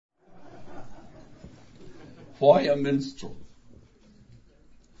Why a minstrel?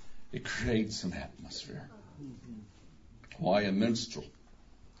 It creates an atmosphere. Why a minstrel?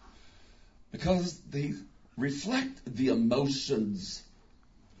 Because they reflect the emotions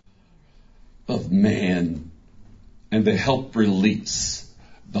of man, and they help release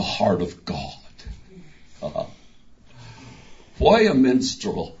the heart of God. Why a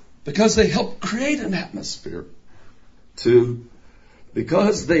minstrel? Because they help create an atmosphere. Two,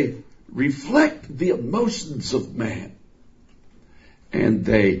 because they reflect the emotions of man, and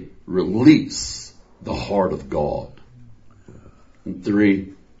they release the heart of God. And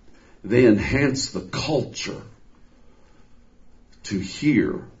three, they enhance the culture to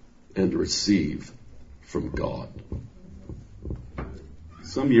hear and receive from God.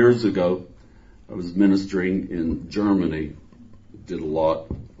 Some years ago, I was ministering in Germany. Did a lot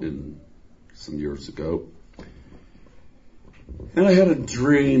in some years ago. And I had a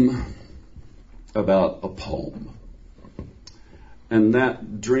dream about a poem. And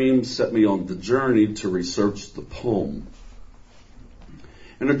that dream set me on the journey to research the poem.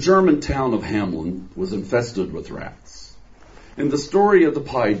 And a German town of Hamelin was infested with rats. And the story of the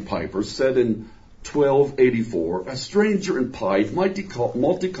Pied Piper, set in 1284, a stranger in pied,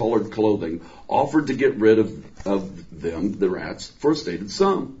 multicolored clothing offered to get rid of them, the rats, for a stated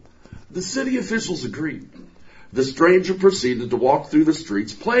sum. The city officials agreed. The stranger proceeded to walk through the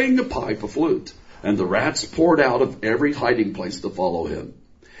streets playing a pipe, a flute, and the rats poured out of every hiding place to follow him.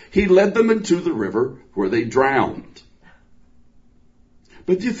 He led them into the river where they drowned.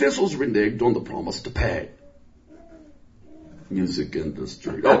 But the officials reneged on the promise to pay. Music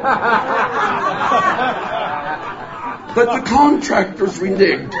industry. Oh. But the contractors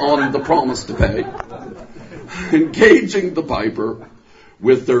reneged on the promise to pay, engaging the piper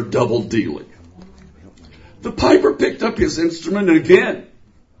with their double dealing. The piper picked up his instrument and again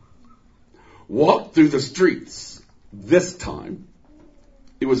walked through the streets. This time,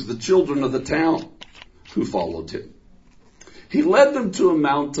 it was the children of the town who followed him. He led them to a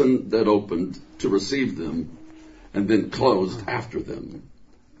mountain that opened to receive them and then closed after them.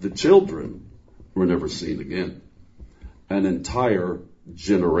 The children were never seen again. An entire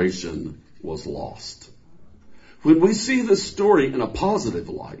generation was lost. When we see this story in a positive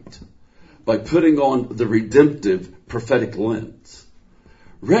light, by putting on the redemptive prophetic lens,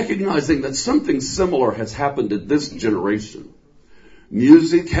 recognizing that something similar has happened in this generation,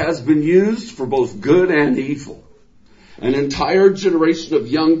 music has been used for both good and evil. An entire generation of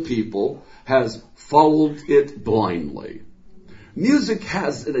young people has followed it blindly. Music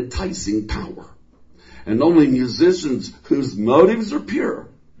has an enticing power, and only musicians whose motives are pure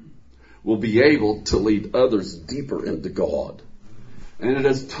will be able to lead others deeper into God. And it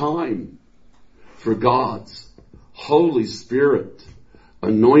is time for God's Holy Spirit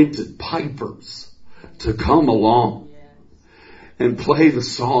anointed pipers to come along and play the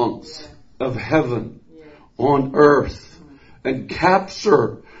songs of heaven on earth and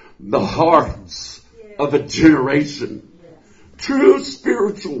capture the hearts of a generation. True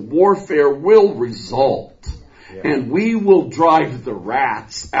spiritual warfare will result, and we will drive the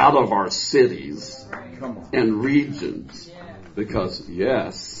rats out of our cities and regions, because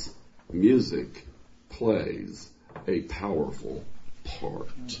yes, music plays a powerful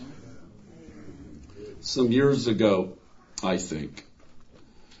part. Some years ago, I think,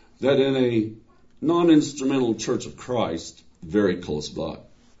 that in a non-instrumental Church of Christ very close by,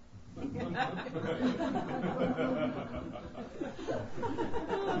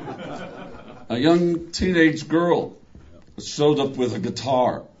 a young teenage girl showed up with a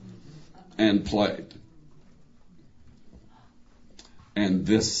guitar and played. And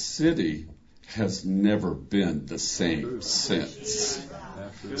this city has never been the same since.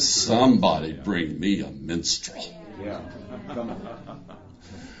 Somebody bring me a minstrel.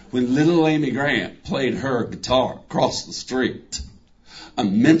 When little Amy Grant played her guitar across the street, a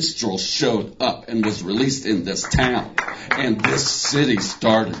minstrel showed up and was released in this town, and this city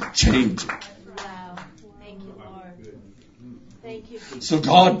started changing. Wow. Thank you, Lord. Thank you. So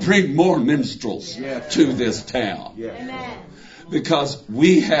God, bring more minstrels to this town. Amen. Because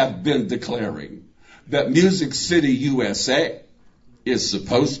we have been declaring that Music City, USA is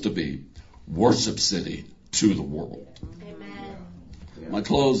supposed to be worship city to the world. Amen. My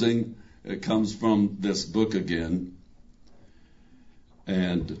closing, it comes from this book again.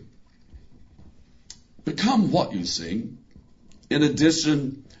 And become what you sing. In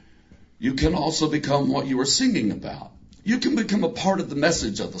addition, you can also become what you are singing about. You can become a part of the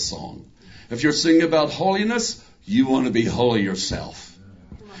message of the song. If you're singing about holiness, you want to be holy yourself.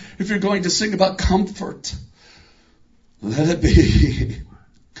 If you're going to sing about comfort, let it be,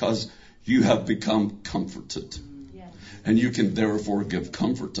 because you have become comforted. And you can therefore give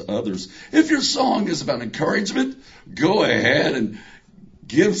comfort to others. If your song is about encouragement, go ahead and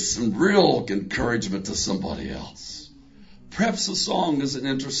give some real encouragement to somebody else. Perhaps the song is an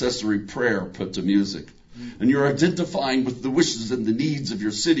intercessory prayer put to music, and you're identifying with the wishes and the needs of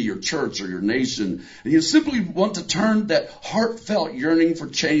your city, your church, or your nation, and you simply want to turn that heartfelt yearning for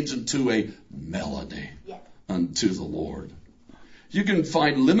change into a melody unto the Lord. You can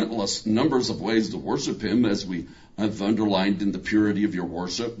find limitless numbers of ways to worship Him, as we have underlined in the purity of your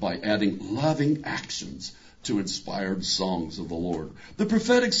worship, by adding loving actions to inspired songs of the Lord. The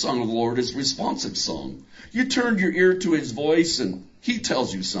prophetic song of the Lord is responsive song. You turn your ear to His voice and He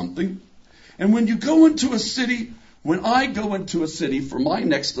tells you something. And when I go into a city for my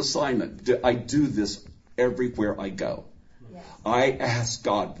next assignment, I do this everywhere I go. Yes. I ask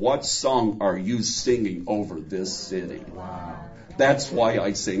God, what song are you singing over this city? Wow. That's why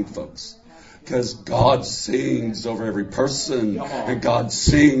I sing, folks. Because God sings over every person, and God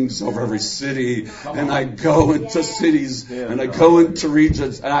sings over every city. And I go into cities, and I go into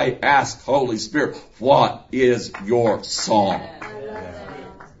regions, and I ask Holy Spirit, what is your song?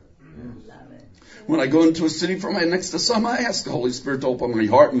 When I go into a city for my next assignment, I ask the Holy Spirit to open my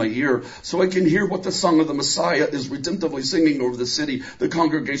heart and my ear so I can hear what the song of the Messiah is redemptively singing over the city, the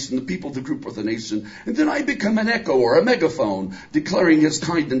congregation, the people, the group, or the nation. And then I become an echo or a megaphone, declaring His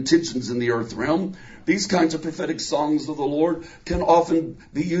kind intentions in the earth realm. These kinds of prophetic songs of the Lord can often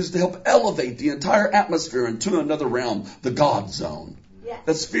be used to help elevate the entire atmosphere into another realm, the God zone.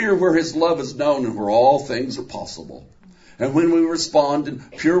 A sphere where His love is known and where all things are possible. And when we respond in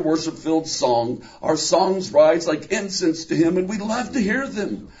pure worship-filled song, our songs rise like incense to Him, and we love to hear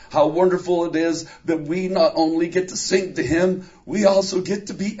them. How wonderful it is that we not only get to sing to Him, we also get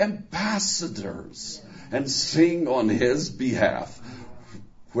to be ambassadors and sing on His behalf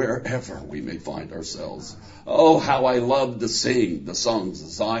wherever we may find ourselves. Oh, how I love to sing the songs of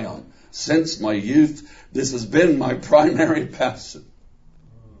Zion. Since my youth, this has been my primary passion.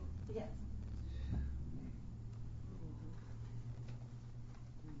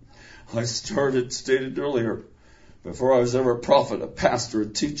 I stated earlier, before I was ever a prophet, a pastor, a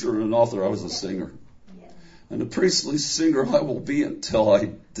teacher, and an author, I was a singer. And a priestly singer I will be until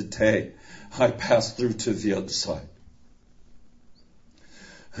the day I pass through to the other side.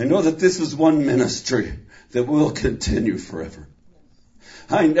 I know that this is one ministry that will continue forever.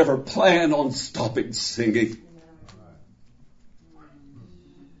 I never plan on stopping singing.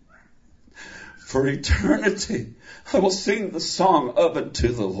 For eternity, I will sing the song of and to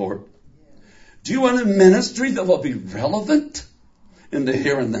the Lord. Do you want a ministry that will be relevant in the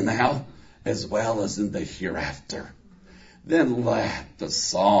here and the now, as well as in the hereafter? Then let the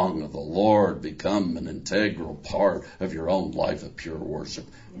song of the Lord become an integral part of your own life of pure worship.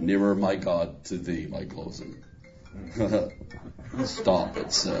 Nearer, my God, to Thee, my closing. Stop,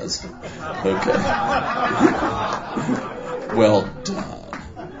 it says. Okay. Well done.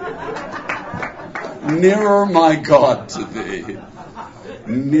 Nearer, my God, to Thee.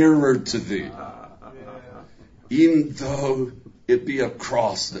 Nearer to Thee. Even though it be a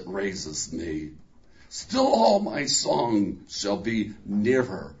cross that raises me, still all my song shall be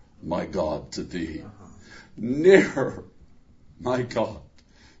nearer, my God, to Thee. Nearer, my God,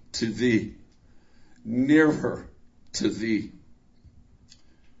 to Thee. Nearer to Thee.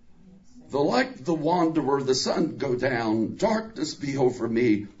 Though like the wanderer the sun go down, darkness be over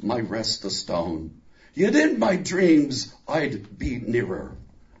me, my rest a stone. Yet in my dreams I'd be nearer,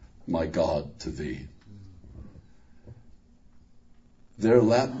 my God, to Thee. There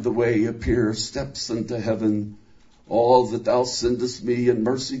let the way appear, steps into heaven, all that Thou sendest me in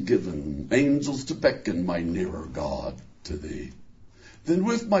mercy given, angels to beckon my nearer God to Thee. Then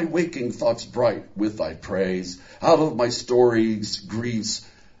with my waking thoughts bright with Thy praise, out of my stories, griefs,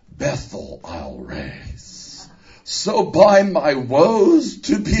 Bethel I'll raise. So by my woes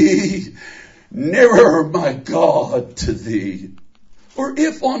to be nearer, my God, to Thee. Or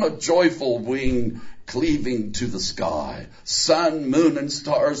if on a joyful wing, cleaving to the sky, sun, moon, and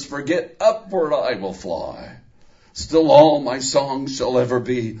stars forget, upward I will fly. Still all my songs shall ever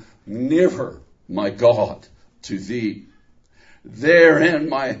be nearer, my God, to Thee. There in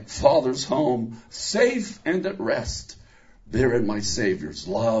my Father's home, safe and at rest, there in my Savior's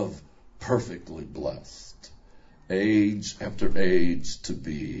love, perfectly blessed. Age after age to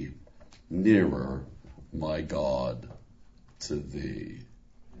be nearer, my God, to Thee.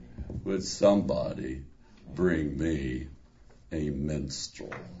 Would somebody bring me a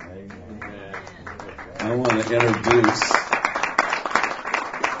minstrel? Amen. I want to introduce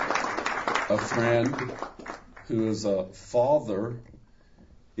a friend who is a father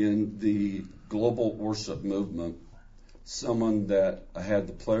in the global worship movement, someone that I had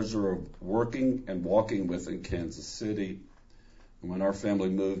the pleasure of working and walking with in Kansas City. When our family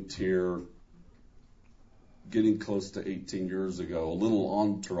moved here, getting close to 18 years ago, a little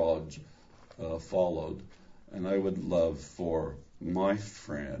entourage followed. And I would love for my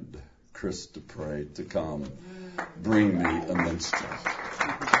friend, Chris DuPre, to come bring me a minstrel.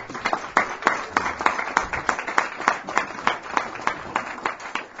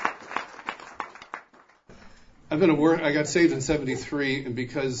 I got saved in 73, and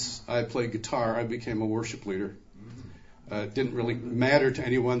because I played guitar, I became a worship leader. It didn't really matter to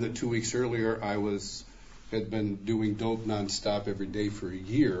anyone that 2 weeks earlier I had been doing dope nonstop every day for a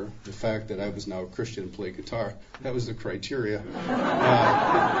year. The fact that I was now a Christian and played guitar, that was the criteria.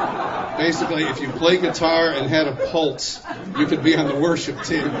 Basically, if you played guitar and had a pulse, you could be on the worship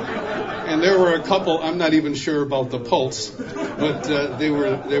team. And there were a couple, I'm not even sure about the pulse, but they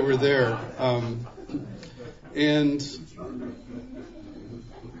were there. And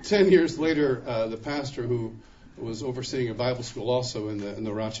 10 years later, the pastor who was overseeing a Bible school also in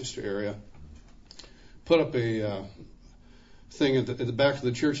the Rochester area put up a thing at the back of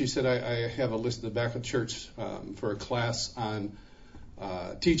the church. He said, I have a list at the back of the church for a class on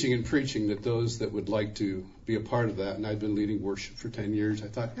teaching and preaching, that those that would like to be a part of that. And I'd been leading worship for 10 years. I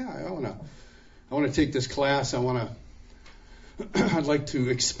thought, I want to take this class. I'd like to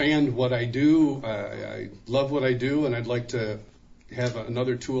expand what I do. I love what I do, and I'd like to have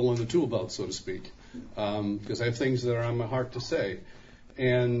another tool in the tool belt, so to speak, because I have things that are on my heart to say.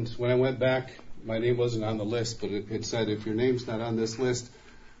 And when I went back, my name wasn't on the list, but it said, if your name's not on this list,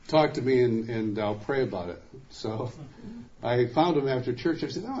 talk to me and I'll pray about it. So I found him after church. I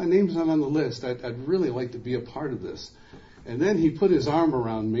said, my name's not on the list. I'd really like to be a part of this. And then he put his arm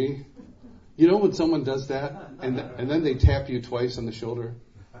around me. You know when someone does that, and then they tap you twice on the shoulder,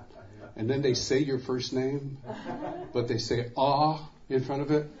 and then they say your first name, but they say "aw" in front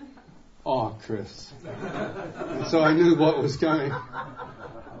of it? "Aw, Chris." And so I knew what was coming.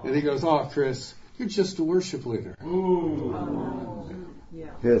 And he goes, "Aw, Chris, you're just a worship leader." Ooh.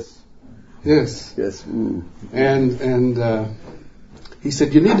 Yes. Ooh. And he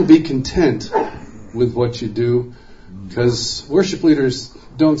said, you need to be content with what you do, because worship leaders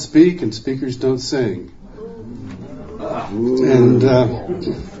don't speak and speakers don't sing. And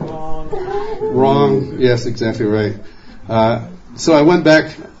wrong. Yes, exactly right. So I went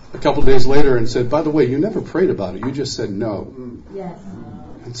back a couple days later and said, by the way, you never prayed about it. You just said no. Yes.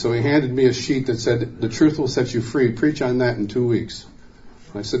 And so he handed me a sheet that said, the truth will set you free. Preach on that in 2 weeks.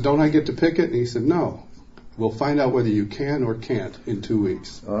 And I said, don't I get to pick it? And he said, no. We'll find out whether you can or can't in 2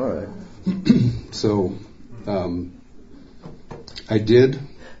 weeks. All right. So I did.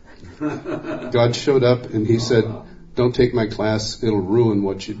 God showed up and he said, don't take my class. It'll ruin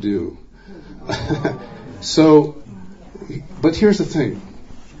what you do. So, but here's the thing.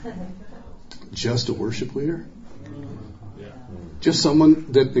 Just a worship leader? Just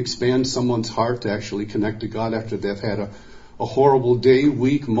someone that expands someone's heart to actually connect to God after they've had a horrible day,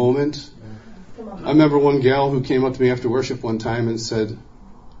 week, moment. I remember one gal who came up to me after worship one time and said,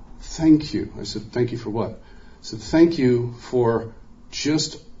 thank you. I said, thank you for what? I said, thank you for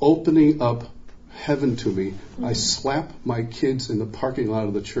just opening up heaven to me. I slapped my kids in the parking lot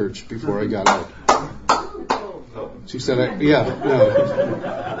of the church before I got out. She said, no.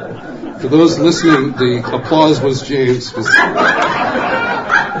 For those listening, the applause was James.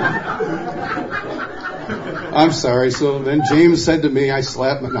 I'm sorry. So then James said to me, I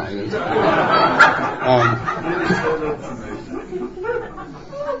slapped my knife.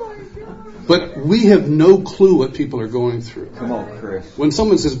 But we have no clue what people are going through. Come on, Chris. When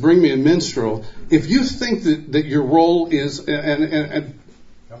someone says, bring me a minstrel, if you think that your role is, and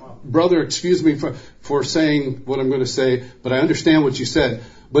brother, excuse me for saying what I'm going to say, but I understand what you said.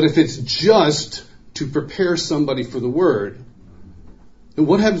 But if it's just to prepare somebody for the word, then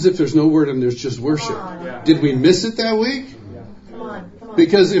what happens if there's no word and there's just worship? Did we miss it that week? Come on.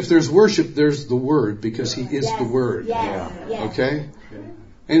 Because if there's worship, there's the word, because he is the word. Yes. Okay?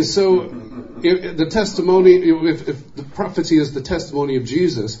 And so, if the testimony, if the prophecy is the testimony of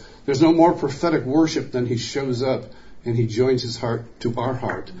Jesus, there's no more prophetic worship than he shows up and he joins his heart to our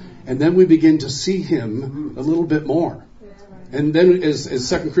heart. And then we begin to see him a little bit more. And then as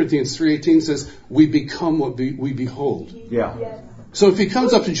 2 Corinthians 3:18 says, we become what we behold. Yeah. So if he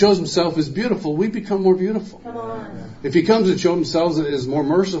comes up and shows himself as beautiful, we become more beautiful. Come on. If he comes and shows himself as more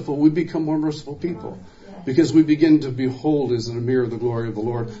merciful, we become more merciful people. Because we begin to behold as in a mirror the glory of the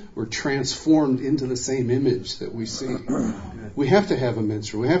Lord. We're transformed into the same image that we see. We have to have a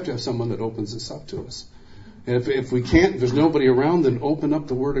minstrel. We have to have someone that opens this up to us. And if we can't, if there's nobody around, then open up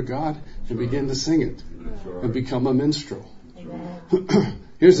the Word of God and begin to sing it and become a minstrel.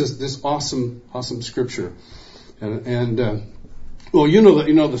 Here's this awesome scripture, well, you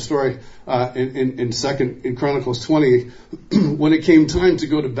know the story in Chronicles 20 when it came time to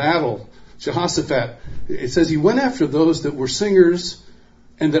go to battle. Jehoshaphat, it says he went after those that were singers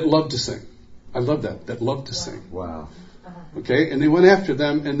and that loved to sing. I love that loved to sing. Wow. Okay, and they went after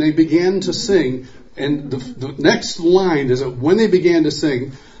them and they began to sing. And the next line is that when they began to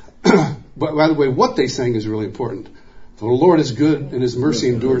sing, but by the way, what they sang is really important. For the Lord is good and His mercy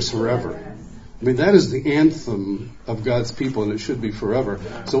endures forever. I mean, that is the anthem of God's people, and it should be forever.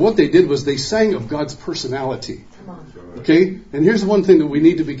 So what they did was they sang of God's personality. Okay? And here's one thing that we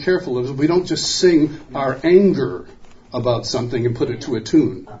need to be careful of. We don't just sing our anger about something and put it to a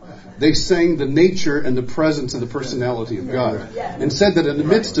tune. They sang the nature and the presence and the personality of God and said that in the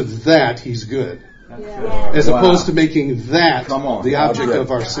midst of that, He's good. As opposed to making that the object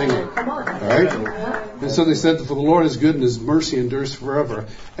of our singing. All right? And so they said, for the Lord is good and His mercy endures forever.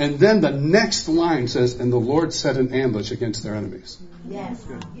 And then the next line says, and the Lord set an ambush against their enemies.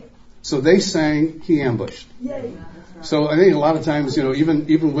 So they sang, He ambushed. So I think a lot of times,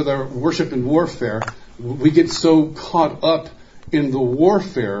 even with our worship and warfare, we get so caught up in the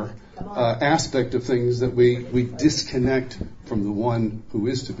warfare aspect of things that we disconnect from the one who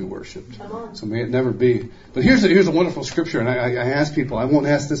is to be worshipped. So may it never be. But here's a wonderful scripture, and I ask people, I won't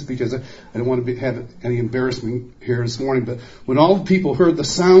ask this because I don't want to have any embarrassment here this morning, but when all the people heard the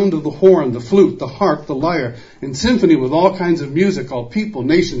sound of the horn, the flute, the harp, the lyre, and symphony with all kinds of music, all people,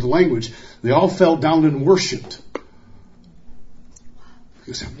 nations, language, they all fell down and worshipped.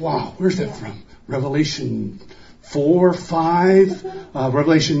 You say, wow, where's that from? Revelation 4, 5,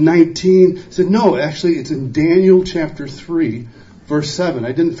 Revelation 19. I said, no, actually it's in Daniel chapter 3, verse 7.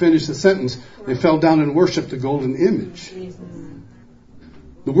 I didn't finish the sentence. They fell down and worshipped the golden image.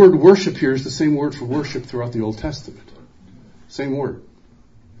 The word worship here is the same word for worship throughout the Old Testament. Same word.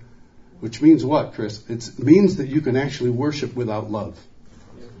 Which means what, Chris? It means that you can actually worship without love.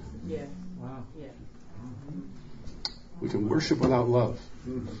 We can worship without love.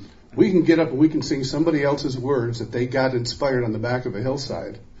 We can get up and we can sing somebody else's words that they got inspired on the back of a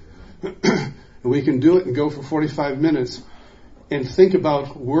hillside. And we can do it and go for 45 minutes and think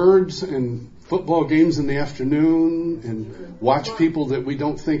about words and football games in the afternoon and watch people that we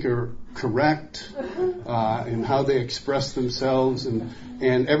don't think are correct and how they express themselves and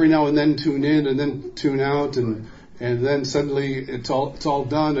every now and then tune in and then tune out and then suddenly it's all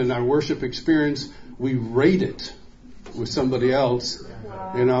done and our worship experience, we rate it with somebody else.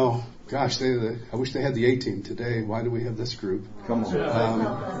 Gosh, I wish they had the A-team today. Why do we have this group? Come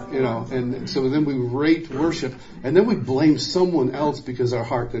on. And so then we rate worship, and then we blame someone else because our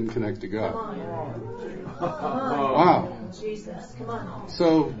heart didn't connect to God. Wow. Jesus, come on.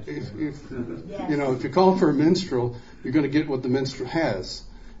 So if you call for a minstrel, you're going to get what the minstrel has,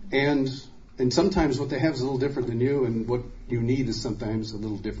 and sometimes what they have is a little different than you, and what you need is sometimes a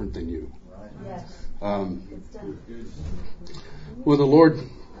little different than you. Yes. Well, the Lord,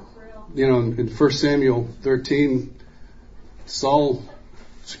 in 1 Samuel 13, Saul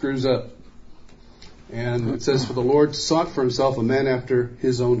screws up. And it says, for the Lord sought for Himself a man after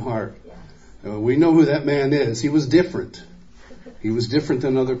His own heart. We know who that man is. He was different. He was different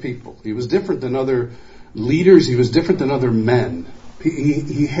than other people. He was different than other leaders. He was different than other men.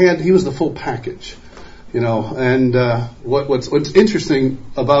 He was the full package. And what's interesting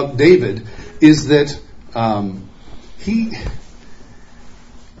about David is that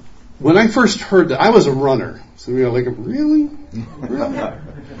when I first heard that, I was a runner. So really?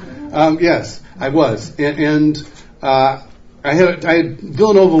 Yes, I was. And I had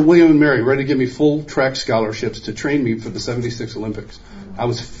Villanova, William and Mary ready to give me full track scholarships to train me for the 76 Olympics. I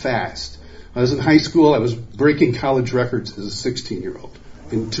was fast. I was in high school. I was breaking college records as a 16-year-old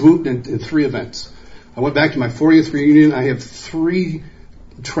in 3 events. I went back to my 40th reunion. I have 3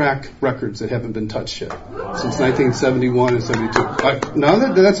 track records that haven't been touched yet since 1971 and 72.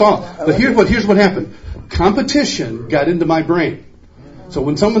 No, that's all. But here's what happened. Competition got into my brain. So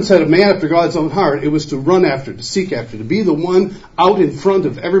when someone said a man after God's own heart, it was to run after, to seek after, to be the one out in front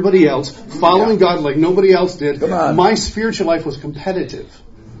of everybody else, following God like nobody else did. My spiritual life was competitive.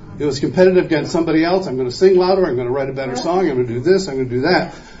 It was competitive against somebody else. I'm going to sing louder. I'm going to write a better song. I'm going to do this. I'm going to do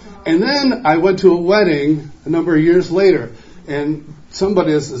that. And then I went to a wedding a number of years later, and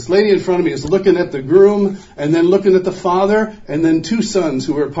this lady in front of me is looking at the groom and then looking at the father and then 2 sons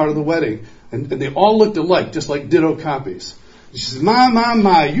who were part of the wedding. And they all looked alike, just like ditto copies. She says,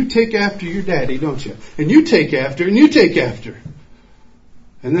 my, you take after your daddy, don't you? And you take after, and you take after.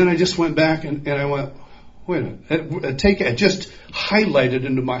 And then I just went back and I went, Wait a minute. Take it. Just highlight it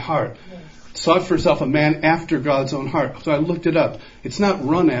into my heart. Sought for herself a man after God's own heart. So I looked it up. It's not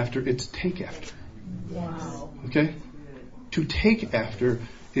run after, it's take after. Wow. Okay? To take after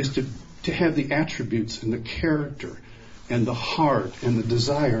is to have the attributes and the character and the heart and the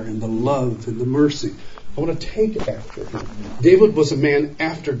desire and the love and the mercy. I want to take after him. David was a man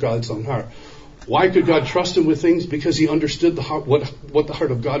after God's own heart. Why could God trust him with things? Because he understood the heart, what the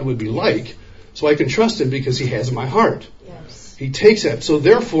heart of God would be like. So I can trust him because he has my heart. Yes. He takes that. So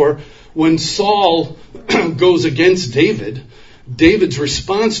therefore, when Saul goes against David, David's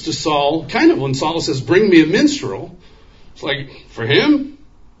response to Saul, kind of when Saul says, bring me a minstrel, it's like, for him?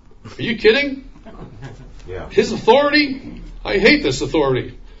 Are you kidding? Yeah. His authority? I hate this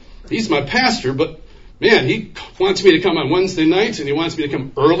authority. He's my pastor, but man, he wants me to come on Wednesday nights and he wants me to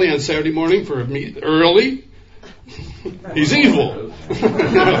come early on Saturday morning for a meet early. He's evil.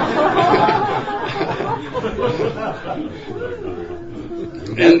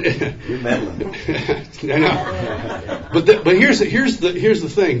 You're meddling. I know. But here's the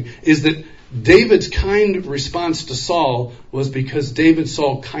thing, is that David's kind response to Saul was because David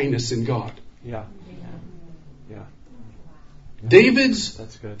saw kindness in God. Yeah. Yeah.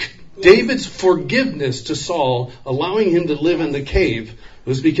 That's good. David's forgiveness to Saul, allowing him to live in the cave,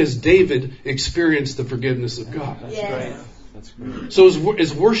 was because David experienced the forgiveness of God. Yes. That's great. So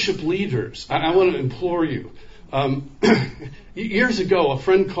as worship leaders, I want to implore you. Years ago, a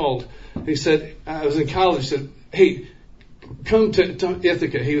friend called. He said, I was in college, said, hey, come to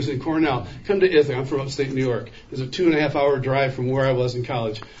Ithaca. He was in Cornell. Come to Ithaca. I'm from upstate New York. It was a 2.5-hour drive from where I was in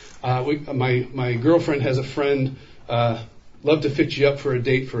college. My girlfriend has a friend, love to fix you up for a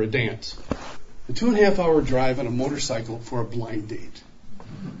date for a dance. A 2.5-hour drive on a motorcycle for a blind date.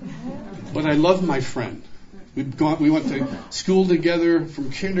 But I love my friend. We went to school together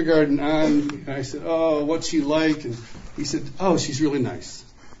from kindergarten on. And I said, oh, what's she like? And he said, oh, she's really nice.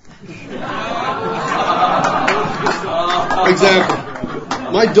 Exactly.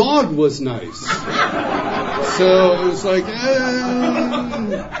 My dog was nice. So it was like,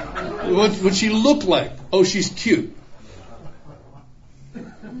 what'd she look like? Oh, she's cute.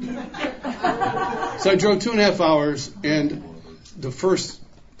 So I drove 2.5 hours, and the first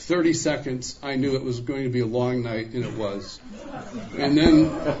 30 seconds, I knew it was going to be a long night, and it was. And then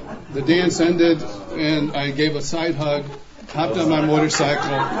the dance ended, and I gave a side hug, hopped on my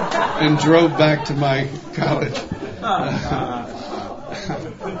motorcycle, and drove back to my college.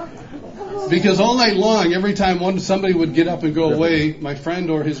 Because all night long, every time somebody would get up and go away, my friend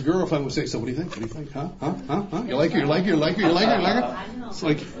or his girlfriend would say, so what do you think? What do you think? Huh? You like her? You like her? You like her? You like her? You like her? It's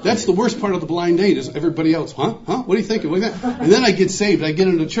like, that's the worst part of the blind date is everybody else. Huh? What do you think? What do you think? And then I get saved. I get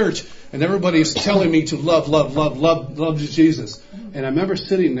into church, and everybody's telling me to love Jesus. And I remember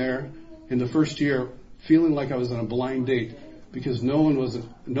sitting there in the first year feeling like I was on a blind date because no one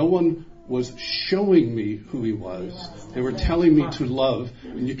was showing me who he was. They were telling me to love,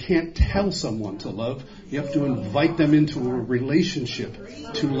 and you can't tell someone to love. You have to invite them into a relationship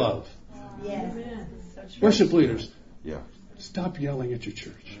to love. Yes. Worship leaders, Yeah. stop yelling at your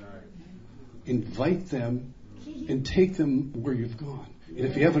church. Invite them and take them where you've gone. And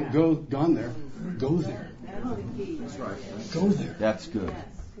if you haven't gone there, go there. That's right. Go there. That's good.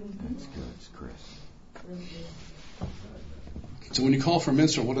 That's good, Chris. So when you call for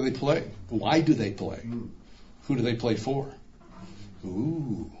minstrel, what do they play? Why do they play? Who do they play for?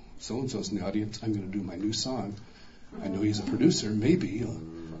 Ooh, so-and-so's in the audience. I'm going to do my new song. I know he's a producer, maybe.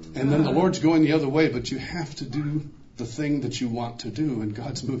 And then the Lord's going the other way, but you have to do the thing that you want to do, and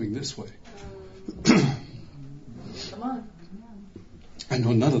God's moving this way. Come on. I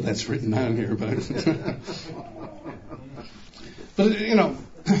know none of that's written down here, but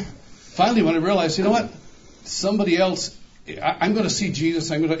finally when I realized, you know what? Somebody else, I'm going to see Jesus.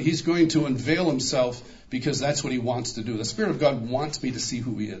 He's going to unveil himself because that's what he wants to do. The Spirit of God wants me to see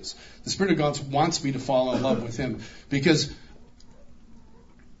who he is. The Spirit of God wants me to fall in love with him because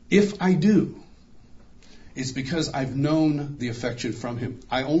if I do, it's because I've known the affection from him.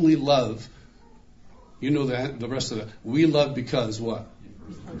 I only love, that, the rest of it. We love because what?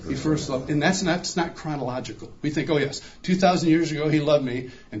 He first loved. And that's not chronological. We think, oh yes, 2,000 years ago he loved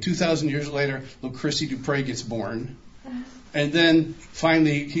me, and 2,000 years later, little Chrissy DuPre gets born. And then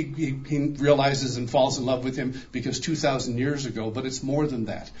finally he realizes and falls in love with him because 2,000 years ago, but it's more than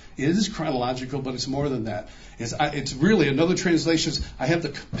that. It is chronological, but it's more than that. It's really, another translation is, I have the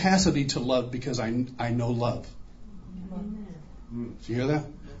capacity to love because I know love. Do you hear that?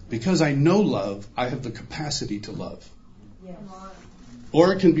 Because I know love, I have the capacity to love. Yes.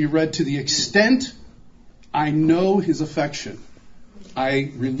 Or it can be read to the extent I know his affection,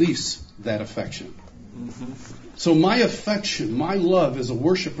 I release that affection. So my affection, my love as a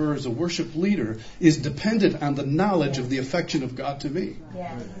worshiper, as a worship leader, is dependent on the knowledge of the affection of God to me.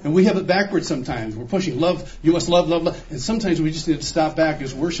 Yes. And we have it backwards sometimes. We're pushing love, you must love, love, love. And sometimes we just need to stop back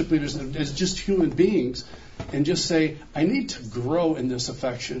as worship leaders, as just human beings, and just say, I need to grow in this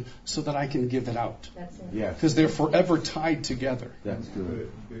affection so that I can give it out. That's it. Yes. Because they're forever tied together. That's good.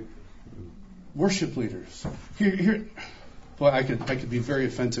 Worship leaders. Boy, I could be very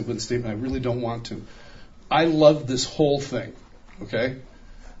offensive with a statement. I really don't want to. I love this whole thing. Okay?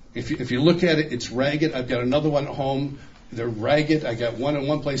 If you look at it, it's ragged. I've got another one at home. They're ragged. I got one in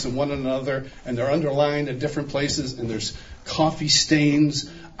one place and one in another, and they're underlined in different places, and there's coffee stains.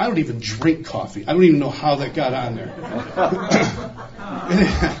 I don't even drink coffee. I don't even know how that got on there.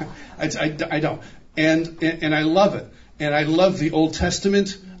 I don't. And I love it. And I love the Old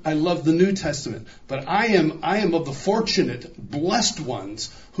Testament. I love the New Testament. But I am of the fortunate, blessed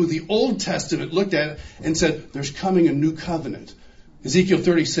ones who the Old Testament looked at and said, there's coming a new covenant. Ezekiel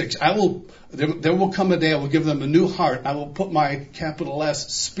 36, there will come a day I will give them a new heart. I will put my capital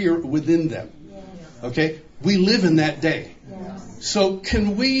S spirit within them. Okay? We live in that day. So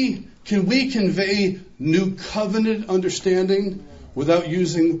can we convey new covenant understanding without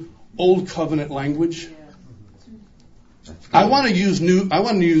using old covenant language? I want to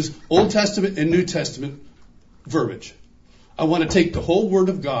use Old Testament and New Testament verbiage. I want to take the whole Word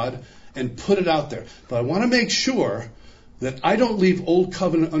of God and put it out there. But I want to make sure that I don't leave Old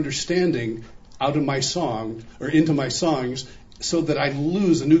Covenant understanding out of my song or into my songs so that I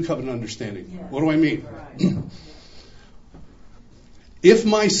lose a New Covenant understanding. What do I mean? If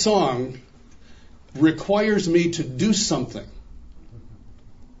my song requires me to do something,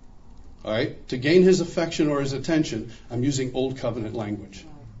 all right, to gain his affection or his attention, I'm using Old Covenant language.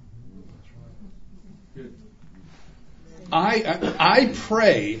 I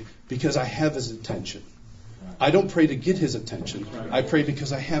pray because I have his attention. I don't pray to get his attention. I pray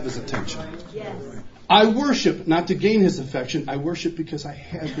because I have his attention. Yes. I worship not to gain his affection. I worship because I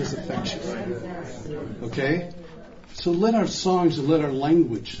have his affection. Okay? So let our songs and let our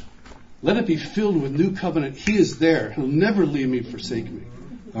language, let it be filled with new covenant. He is there. He'll never leave me, forsake me.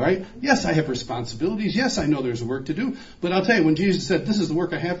 All right? Yes, I have responsibilities. Yes, I know there's work to do. But I'll tell you, when Jesus said, this is the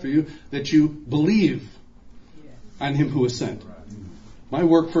work I have for you, that you believe on him who is sent. My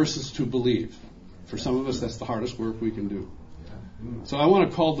work first is to believe. For some of us, that's the hardest work we can do. So I want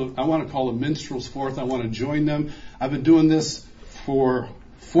to call the minstrels forth. I want to join them. I've been doing this for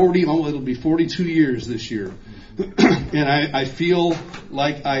it'll be 42 years this year. And I feel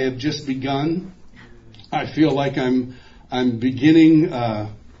like I have just begun. I feel like I'm beginning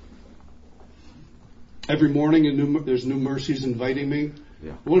every morning, there's new mercies inviting me.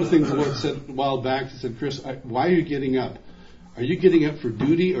 Yeah. One of the things the Lord said a while back, he said, Chris, why are you getting up? Are you getting up for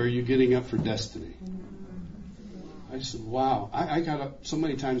duty or are you getting up for destiny? I just said, wow. I got up so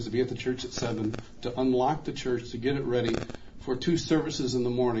many times to be at the church at 7, to unlock the church, to get it ready for 2 services in the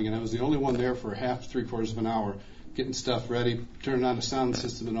morning. And I was the only one there for three-quarters of an hour, getting stuff ready, turning on the sound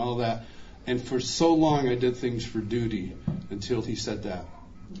system and all that. And for so long I did things for duty until he said that.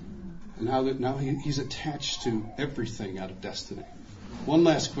 And now he's attached to everything out of destiny. One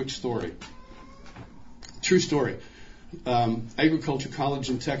last quick story. True story. Agriculture College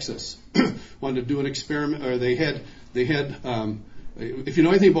in Texas wanted to do an experiment, or they had if you know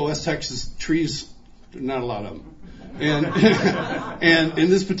anything about West Texas, trees, not a lot of them. And in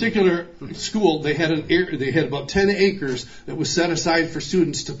this particular school, they had about 10 acres that was set aside for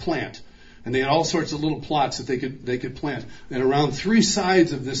students to plant. And they had all sorts of little plots that they could plant. And around 3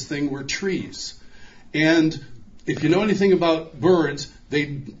 sides of this thing were trees. And if you know anything about birds,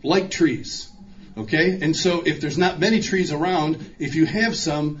 they like trees. Okay? And so if there's not many trees around, if you have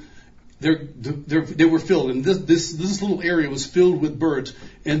some, they were filled. And this little area was filled with birds.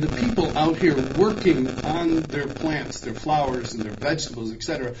 And the people out here working on their plants, their flowers and their vegetables,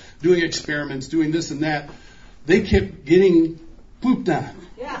 etc., doing experiments, doing this and that, they kept getting pooped on.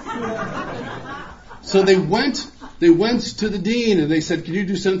 So they went to the dean and they said, can you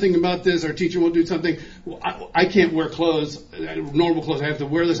do something about this? Our teacher won't do something. Well, I can't wear clothes, normal clothes. I have to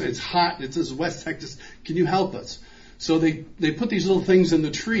wear this. It's hot. It's this West Texas. Can you help us? So they put these little things in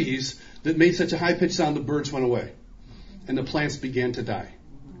the trees that made such a high-pitched sound the birds went away. And the plants began to die.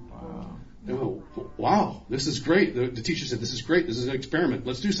 They went, wow, this is great. The teacher said, this is great. This is an experiment.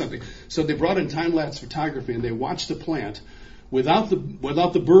 Let's do something. So they brought in time-lapse photography and they watched the plant without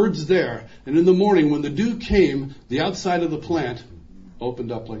the birds there. And in the morning, when the dew came, the outside of the plant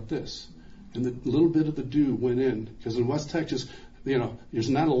opened up like this. And the little bit of the dew went in. Because in West Texas, there's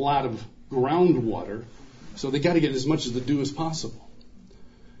not a lot of groundwater. So they got to get as much of the dew as possible.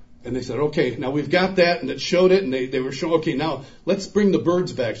 And they said, okay, now we've got that, and it showed it, and they were showing, okay, now let's bring the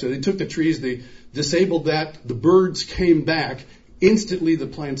birds back. So they took the trees, they disabled that, the birds came back. Instantly the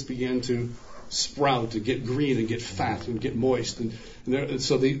plants began to sprout, to get green and get fat and get moist. And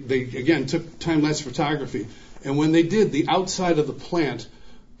so they again took time-lapse photography. And when they did, the outside of the plant,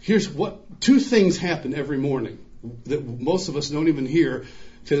 two things happen every morning that most of us don't even hear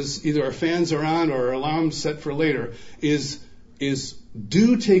because either our fans are on or our alarm's set for later, is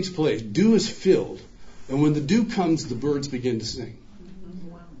dew takes place. Dew is filled. And when the dew comes, the birds begin to sing.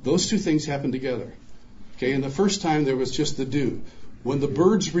 Those two things happen together. Okay, and the first time there was just the dew. When the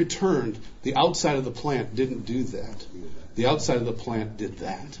birds returned, the outside of the plant didn't do that. The outside of the plant did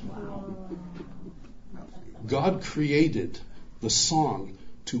that. God created the song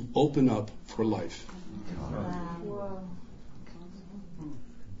to open up for life.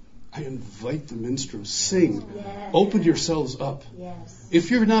 I invite the minstrels, sing. Yes. Open yourselves up. Yes.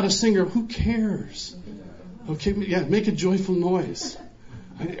 If you're not a singer, who cares? Okay, yeah, make a joyful noise.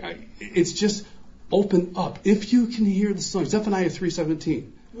 It's just open up. If you can hear the song, Zephaniah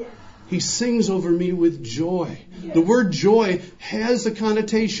 3:17. Yes. He sings over me with joy. Yes. The word joy has a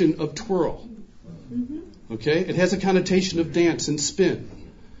connotation of twirl. Mm-hmm. Okay? It has a connotation of dance and spin.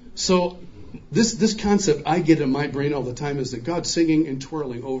 So this concept I get in my brain all the time is that God's singing and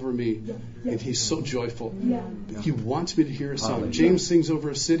twirling over me, and He's so joyful. Yeah. He wants me to hear a song. Hallelujah. James sings over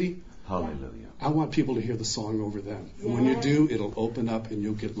a city. Hallelujah. I want people to hear the song over them. And when you do, it'll open up and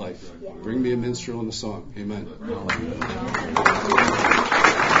you'll get life. Yeah. Bring me a minstrel and a song. Amen.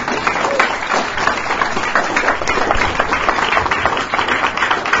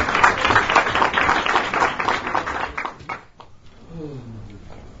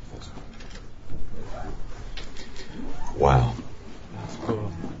 Wow.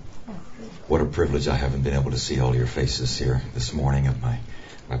 What a privilege. I haven't been able to see all your faces here this morning, and my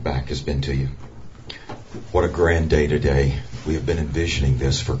back has been to you. What a grand day today. We have been envisioning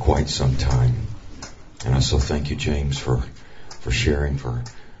this for quite some time. And I so thank you, James, for sharing, for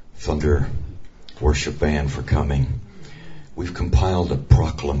Thunder Worship Band for coming. We've compiled a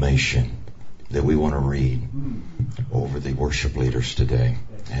proclamation that we want to read over the worship leaders today,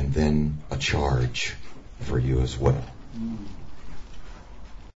 and then a charge for you as well.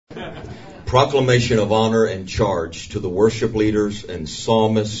 Proclamation of honor and charge to the worship leaders and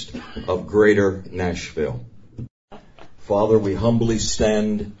psalmists of Greater Nashville. Father, we humbly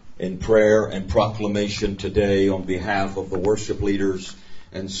stand in prayer and proclamation today on behalf of the worship leaders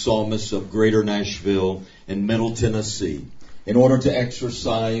and psalmists of Greater Nashville in Middle Tennessee, in order to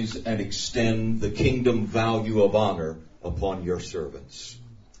exercise and extend the kingdom value of honor upon your servants.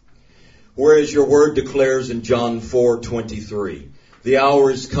 Whereas your word declares in John 4:23, the hour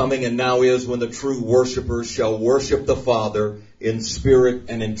is coming and now is when the true worshipers shall worship the Father in spirit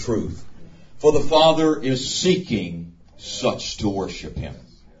and in truth. For the Father is seeking such to worship Him.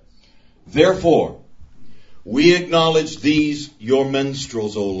 Therefore, we acknowledge these your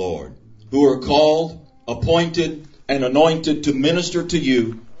minstrels, O Lord, who are called, appointed, and anointed to minister to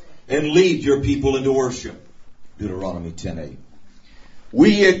you and lead your people into worship. Deuteronomy 10:8.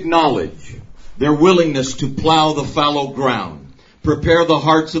 We acknowledge their willingness to plow the fallow ground, prepare the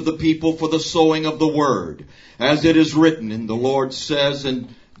hearts of the people for the sowing of the word. As it is written, and the Lord says in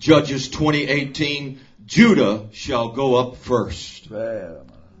Judges 20:18, Judah shall go up first.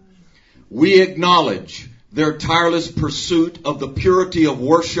 We acknowledge their tireless pursuit of the purity of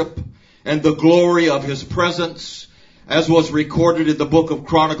worship and the glory of His presence, as was recorded in the book of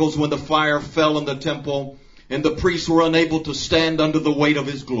Chronicles when the fire fell in the temple and the priests were unable to stand under the weight of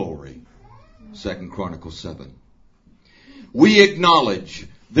His glory. 2 Chronicles 7. We acknowledge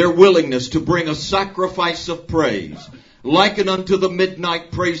their willingness to bring a sacrifice of praise, likened unto the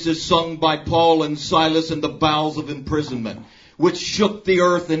midnight praises sung by Paul and Silas in the bowels of imprisonment, which shook the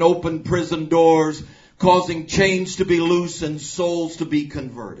earth and opened prison doors, causing chains to be loose and souls to be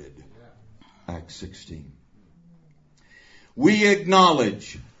converted. Acts 16. We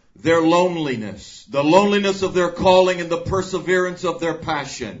acknowledge their loneliness, the loneliness of their calling and the perseverance of their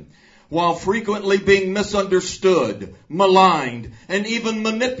passion, while frequently being misunderstood, maligned, and even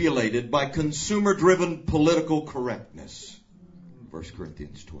manipulated by consumer-driven political correctness. 1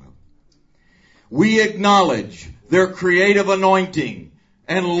 Corinthians 12. We acknowledge their creative anointing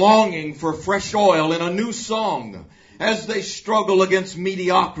and longing for fresh oil in a new song as they struggle against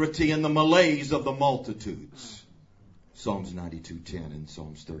mediocrity and the malaise of the multitudes. Psalms 92:10 and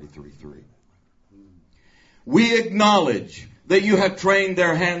Psalms 33:3. We acknowledge that you have trained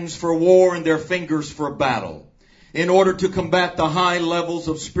their hands for war and their fingers for battle in order to combat the high levels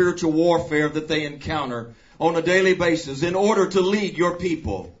of spiritual warfare that they encounter on a daily basis, in order to lead your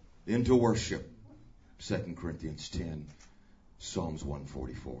people into worship. 2 Corinthians 10, Psalms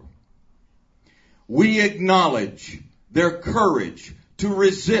 144. We acknowledge their courage to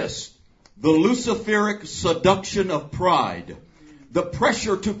resist the Luciferic seduction of pride, the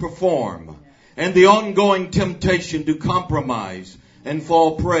pressure to perform, and the ongoing temptation to compromise and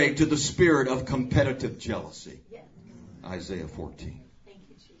fall prey to the spirit of competitive jealousy. Isaiah 14.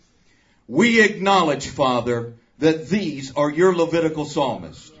 We acknowledge, Father, that these are your Levitical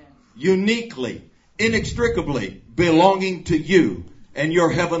psalmists, uniquely, inextricably belonging to you and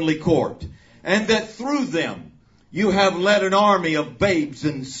your heavenly court, and that through them you have led an army of babes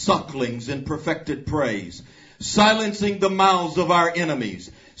and sucklings in perfected praise, silencing the mouths of our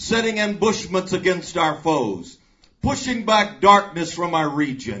enemies, setting ambushments against our foes, pushing back darkness from our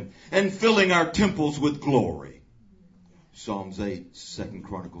region, and filling our temples with glory. Psalms 8, 2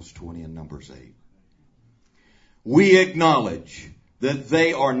 Chronicles 20, and Numbers 8. We acknowledge that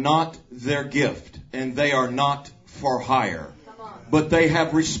they are not their gift, and they are not for hire, but they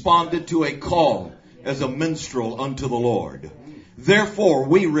have responded to a call as a minstrel unto the Lord. Therefore,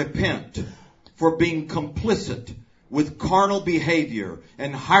 we repent for being complicit with carnal behavior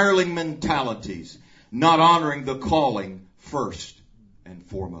and hireling mentalities, not honoring the calling first and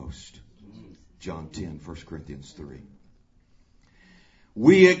foremost. John 10, 1 Corinthians 3.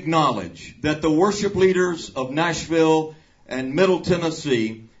 We acknowledge that the worship leaders of Nashville and Middle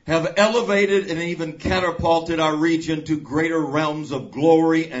Tennessee have elevated and even catapulted our region to greater realms of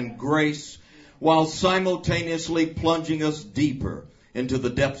glory and grace, while simultaneously plunging us deeper into the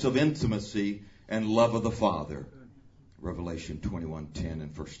depths of intimacy and love of the Father. Revelation 21:10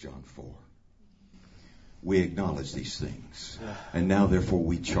 and 1 John 4. We acknowledge these things. And now, therefore,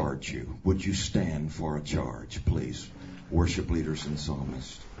 we charge you. Would you stand for a charge, please? Worship leaders and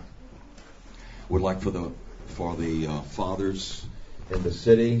psalmists. Would like for the fathers in the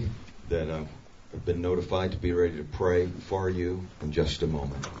city that have been notified to be ready to pray for you in just a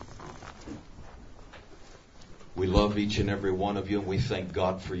moment. We love each and every one of you, and we thank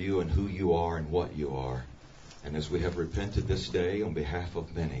God for you and who you are and what you are. And as we have repented this day on behalf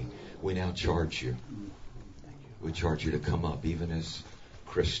of many, we now charge you. We charge you to come up, even as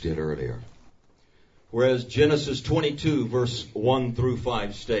Chris did earlier. Whereas Genesis 22, verse 1 through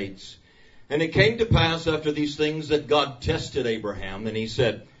 5 states, "And it came to pass after these things that God tested Abraham, and he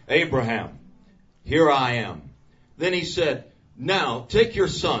said, Abraham, here I am. Then he said, now take your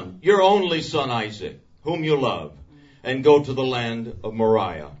son, your only son Isaac, whom you love, and go to the land of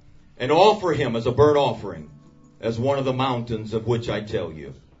Moriah, and offer him as a burnt offering, as one of the mountains of which I tell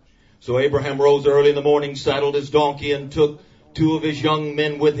you. So Abraham rose early in the morning, saddled his donkey, and took 2 of his young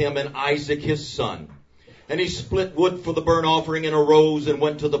men with him, and Isaac his son. And he split wood for the burnt offering, and arose and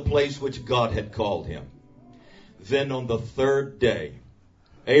went to the place which God had called him. Then on the 3rd day,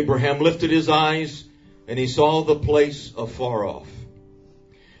 Abraham lifted his eyes, and he saw the place afar off.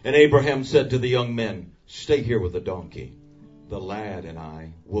 And Abraham said to the young men, stay here with the donkey. The lad and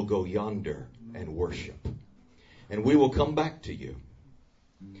I will go yonder and worship, and we will come back to you.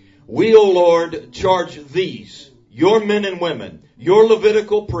 We, O Lord, charge these, your men and women, your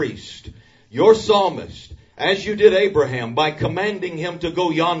Levitical priest, your psalmist, as you did Abraham, by commanding him to go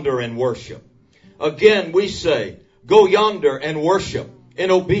yonder and worship. Again, we say, go yonder and worship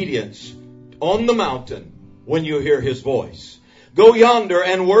in obedience on the mountain when you hear his voice. Go yonder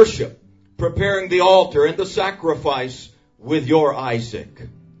and worship, preparing the altar and the sacrifice with your Isaac.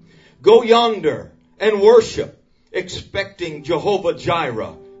 Go yonder and worship, expecting Jehovah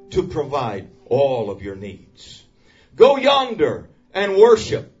Jireh to provide all of your needs. Go yonder and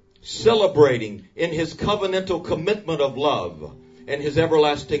worship, celebrating in his covenantal commitment of love and his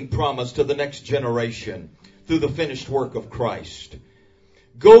everlasting promise to the next generation through the finished work of Christ.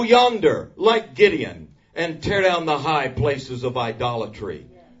 Go yonder, like Gideon, and tear down the high places of idolatry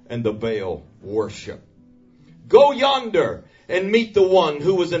and the Baal worship. Go yonder and meet the one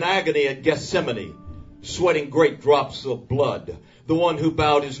who was in agony at Gethsemane, sweating great drops of blood, the one who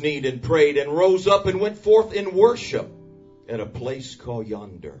bowed his knee and prayed and rose up and went forth in worship at a place called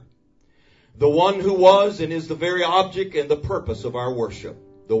yonder. The one who was and is the very object and the purpose of our worship,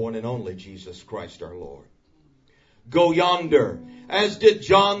 the one and only Jesus Christ our Lord. Go yonder, as did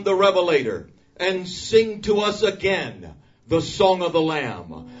John the Revelator, and sing to us again the song of the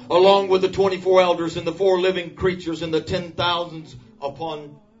Lamb, along with the 24 elders and the 4 living creatures and the 10,000s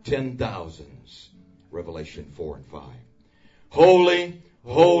upon 10,000s. Revelation 4 and 5. Holy,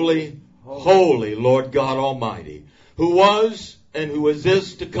 holy, holy Lord God Almighty, who was and who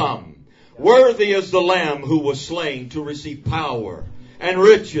is to come. Worthy is the Lamb who was slain to receive power and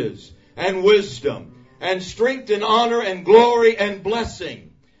riches and wisdom and strength and honor and glory and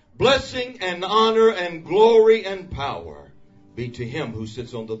blessing. Blessing and honor and glory and power be to him who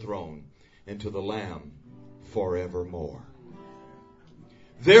sits on the throne and to the Lamb forevermore.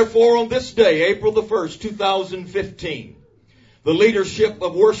 Therefore, on this day, April the 1st, 2015, the leadership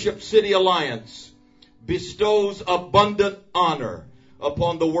of Worship City Alliance bestows abundant honor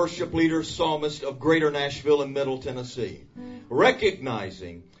upon the worship leader psalmist of Greater Nashville and Middle Tennessee,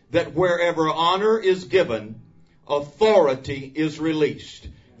 recognizing that wherever honor is given, authority is released,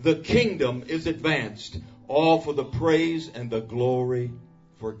 the kingdom is advanced, all for the praise and the glory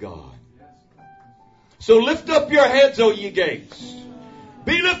for God. So lift up your heads, O ye gates.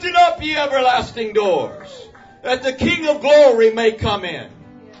 Be lifted up, ye everlasting doors, that the King of glory may come in.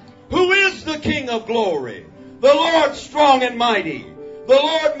 Who is the King of glory? The Lord strong and mighty, the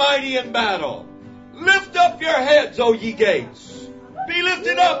Lord mighty in battle. Lift up your heads, O ye gates. Be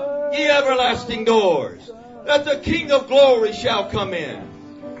lifted up, ye everlasting doors, that the King of glory shall come in.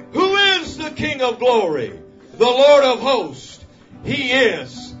 Who is the King of glory? The Lord of hosts. He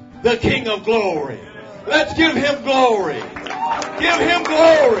is the King of glory. Let's give him glory. Give him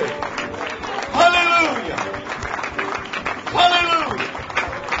glory. Hallelujah. Hallelujah.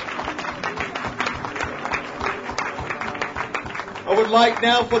 I would like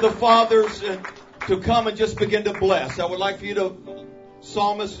now for the fathers to come and just begin to bless. I would like for you to,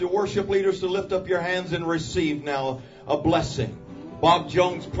 psalmists, the worship leaders, to lift up your hands and receive now a blessing. Bob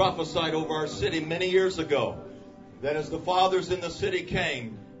Jones prophesied over our city many years ago that as the fathers in the city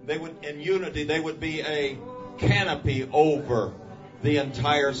came, they would, in unity, they would be a canopy over the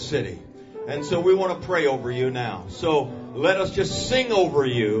entire city. And so we want to pray over you now. So let us just sing over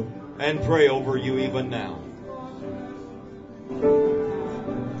you and pray over you even now.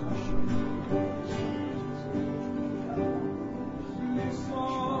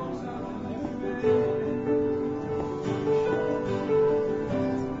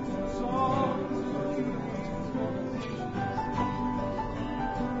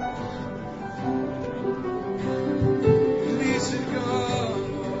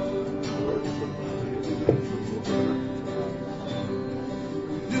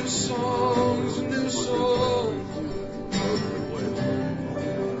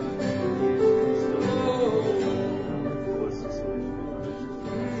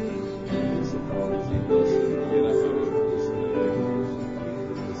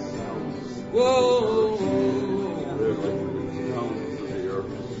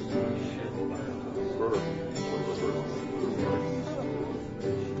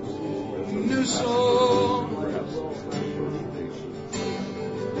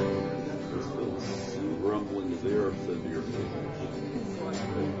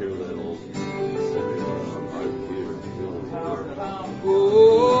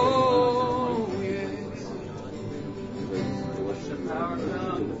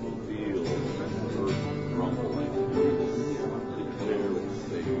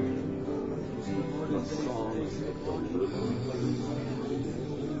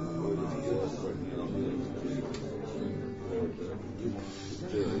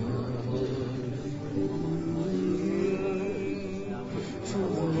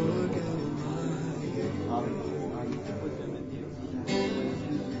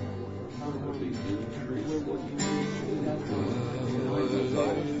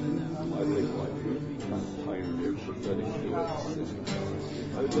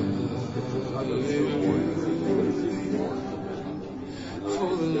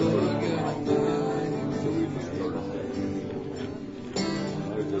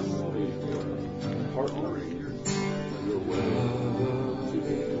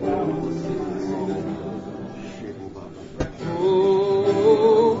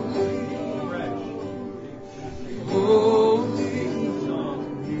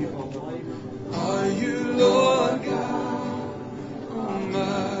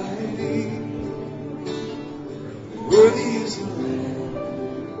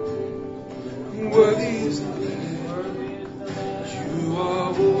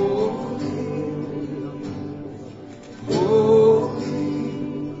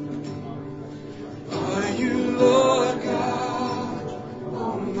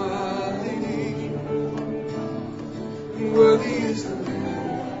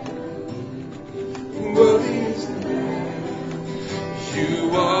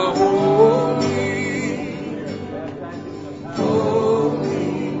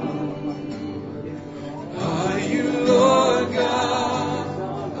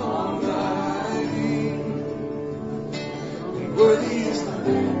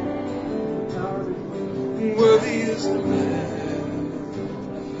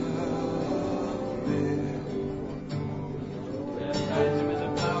 Baptize him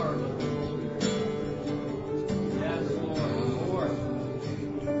in the power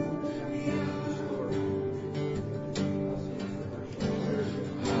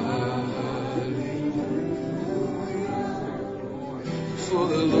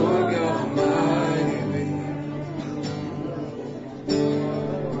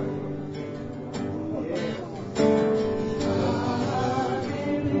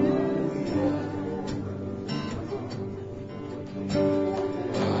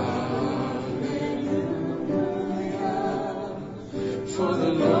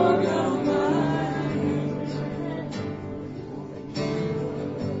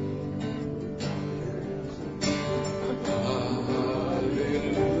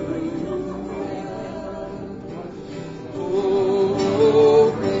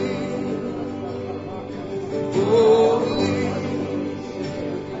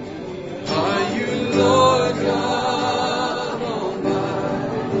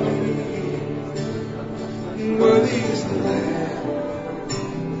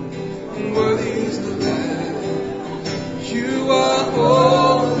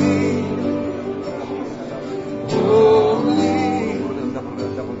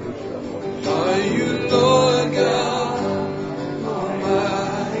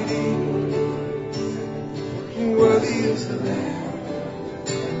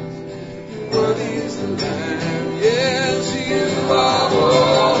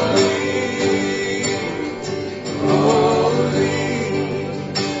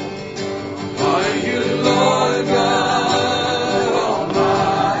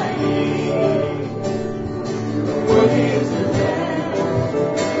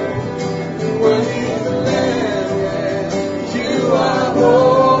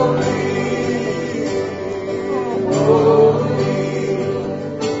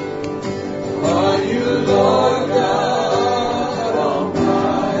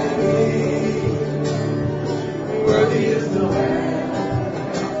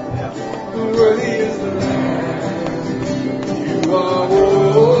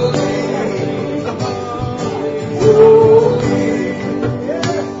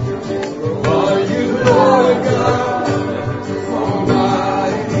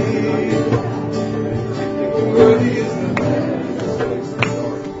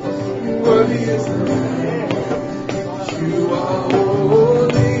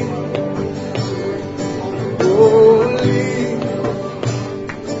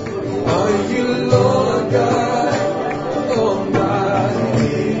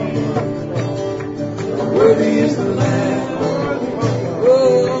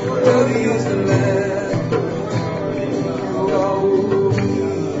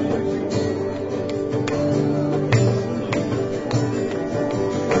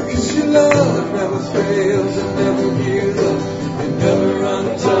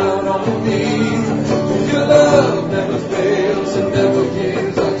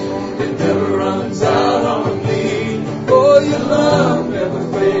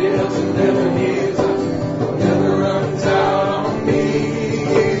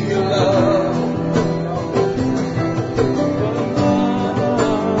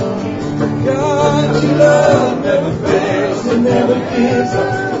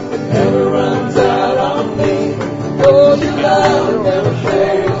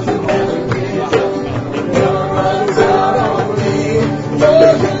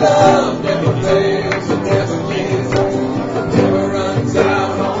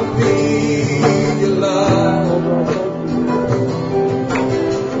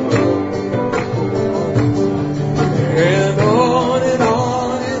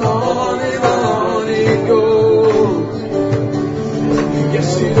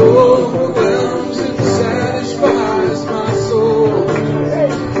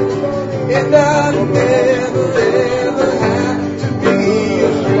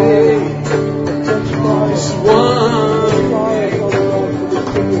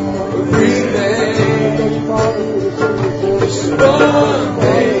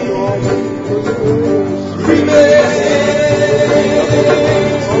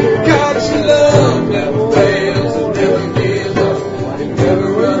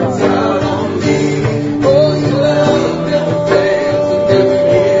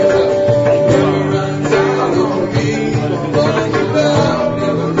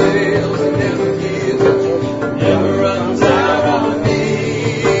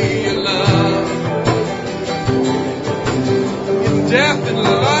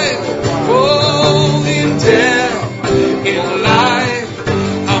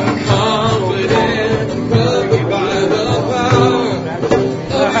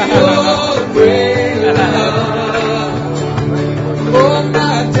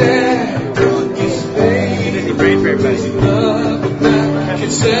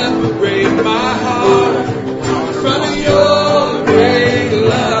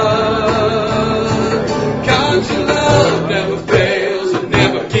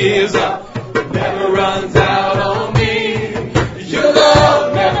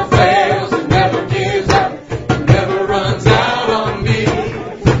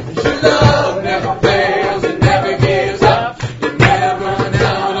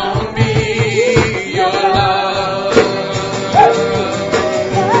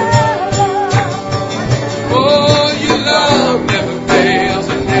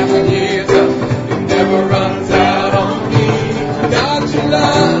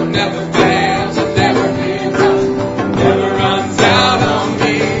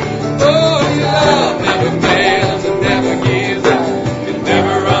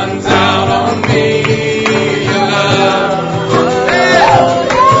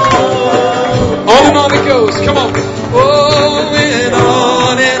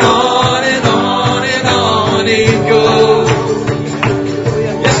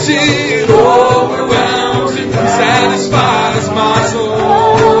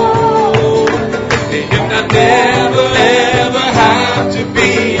want to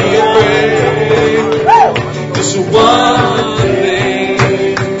be